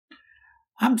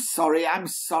I'm sorry. I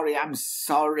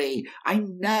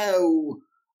know.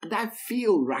 And I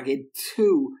feel ragged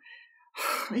too.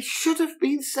 It should have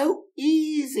been so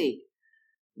easy.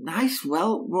 Nice,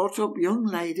 well-brought-up young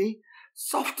lady,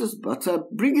 soft as butter,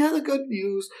 bring her the good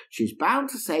news. She's bound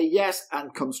to say yes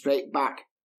and come straight back.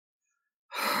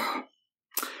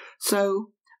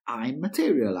 So I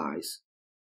materialise.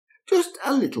 Just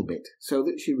a little bit, so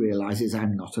that she realises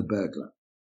I'm not a burglar.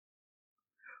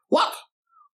 What?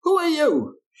 Who are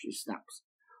you? She snaps.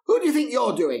 Who do you think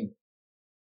you're doing?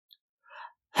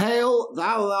 Hail,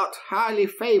 thou art highly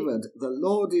favoured, the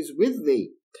Lord is with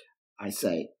thee, I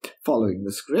say, following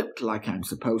the script like I'm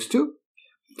supposed to.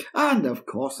 And of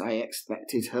course I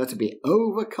expected her to be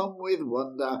overcome with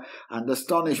wonder and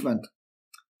astonishment.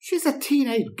 She's a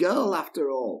teenage girl after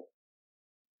all.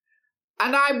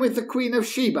 And I'm with the Queen of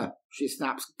Sheba, she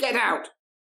snaps. Get out!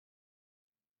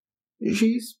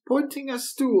 She's pointing a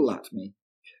stool at me,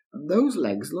 and those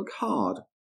legs look hard,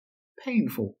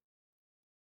 painful.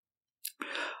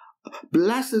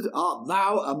 Blessed art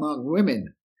thou among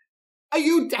women. Are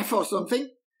you deaf or something?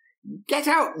 Get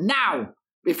out now,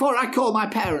 before I call my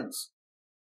parents.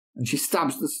 And she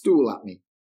stabs the stool at me.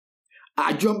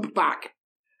 I jump back.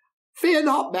 Fear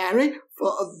not, Mary,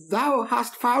 for thou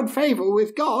hast found favour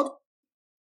with God.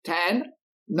 10,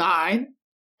 9,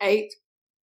 8.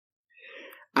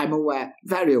 I'm aware,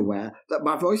 very aware, that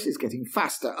my voice is getting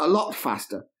faster, a lot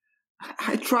faster.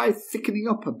 I try thickening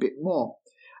up a bit more.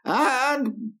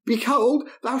 And behold,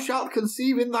 thou shalt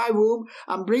conceive in thy womb,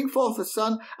 and bring forth a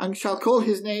son, and shalt call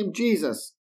his name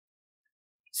Jesus.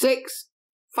 6,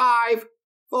 5,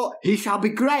 4. He shall be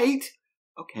great.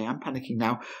 Okay, I'm panicking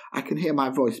now. I can hear my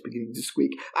voice beginning to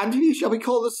squeak. And he shall be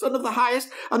called the Son of the Highest,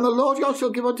 and the Lord God shall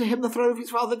give unto him the throne of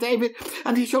his father David,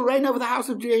 and he shall reign over the house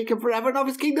of Jacob forever, and of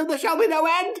his kingdom there shall be no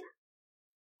end.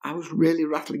 I was really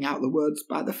rattling out the words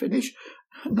by the finish.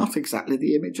 Not exactly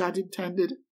the image I'd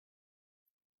intended.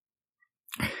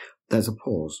 There's a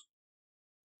pause.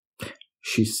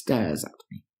 She stares at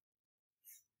me.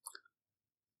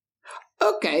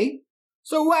 Okay,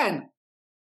 so when?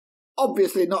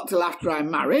 Obviously not till after I'm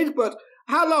married, but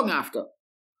how long after?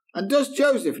 And does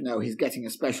Joseph know he's getting a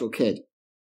special kid?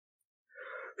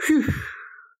 Phew.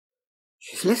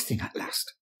 She's listening at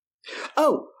last.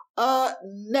 Oh,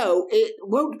 no, it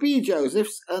won't be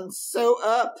Joseph's, and so,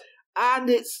 and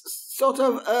it's sort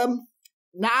of,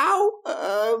 now,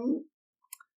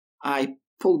 I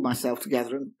pulled myself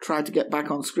together and tried to get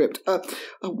back on script.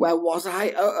 Where was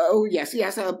I? Yes.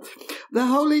 The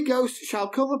Holy Ghost shall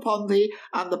come upon thee,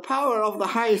 and the power of the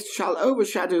highest shall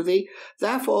overshadow thee.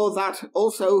 Therefore that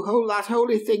also that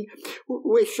holy thing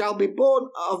which shall be born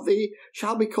of thee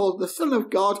shall be called the Son of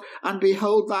God. And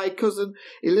behold, thy cousin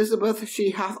Elizabeth,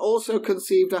 she hath also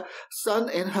conceived a son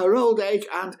in her old age,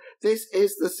 and this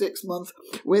is the 6th month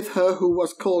with her who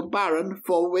was called barren,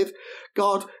 for with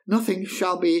God nothing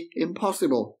shall be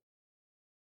impossible.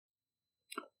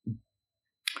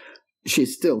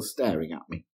 She's still staring at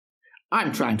me.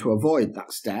 I'm trying to avoid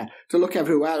that stare, to look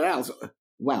everywhere else.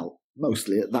 Well,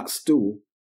 mostly at that stool.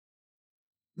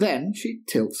 Then she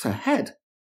tilts her head.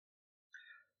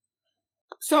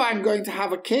 So I'm going to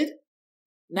have a kid?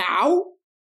 Now?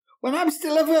 When I'm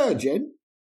still a virgin?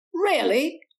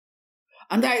 Really?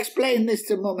 And I explained this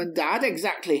to Mum and Dad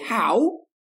exactly how?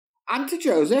 And to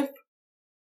Joseph?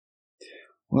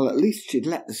 Well, at least she'd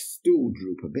let the stool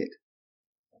droop a bit.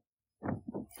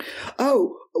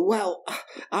 Oh, well,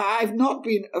 I've not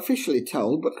been officially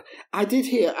told, but I did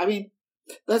hear,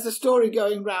 there's a story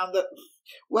going round that,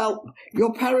 well,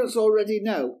 your parents already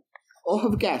know, or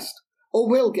have guessed, or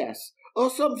will guess, or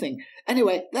something.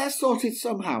 Anyway, they're sorted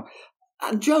somehow.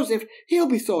 And Joseph, he'll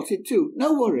be sorted too,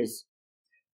 no worries.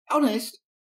 Honest,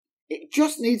 it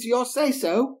just needs your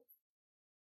say-so.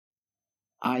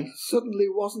 I suddenly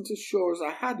wasn't as sure as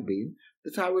I had been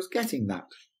that I was getting that.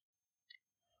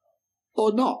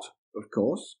 Or not, of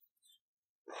course.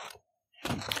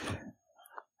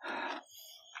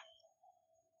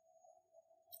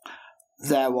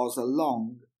 There was a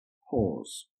long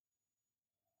pause.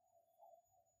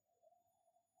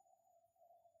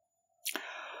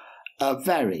 A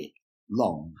very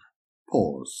long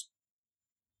pause.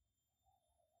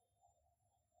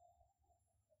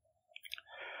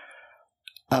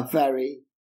 A very,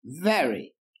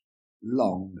 very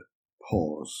long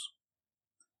pause.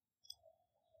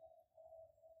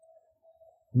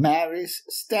 Mary's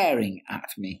staring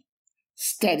at me,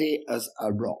 steady as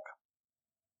a rock.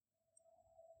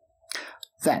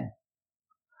 Then,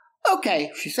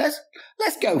 okay, she says,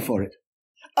 let's go for it.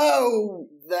 Oh,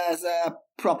 there's a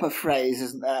proper phrase,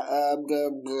 isn't there?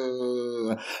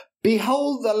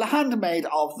 Behold, the handmaid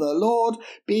of the Lord,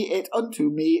 be it unto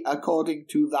me according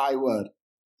to thy word.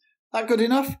 That good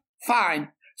enough? Fine.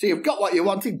 So you've got what you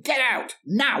wanted. Get out,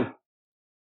 now.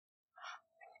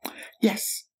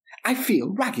 Yes, I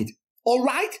feel ragged. All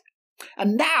right?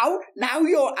 And now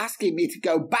you're asking me to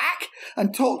go back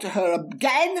and talk to her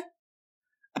again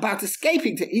about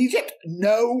escaping to Egypt?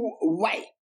 No way.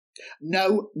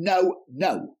 No.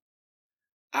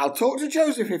 I'll talk to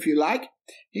Joseph if you like.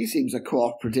 He seems a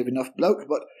cooperative enough bloke,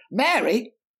 but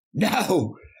Mary?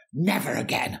 No, never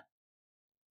again.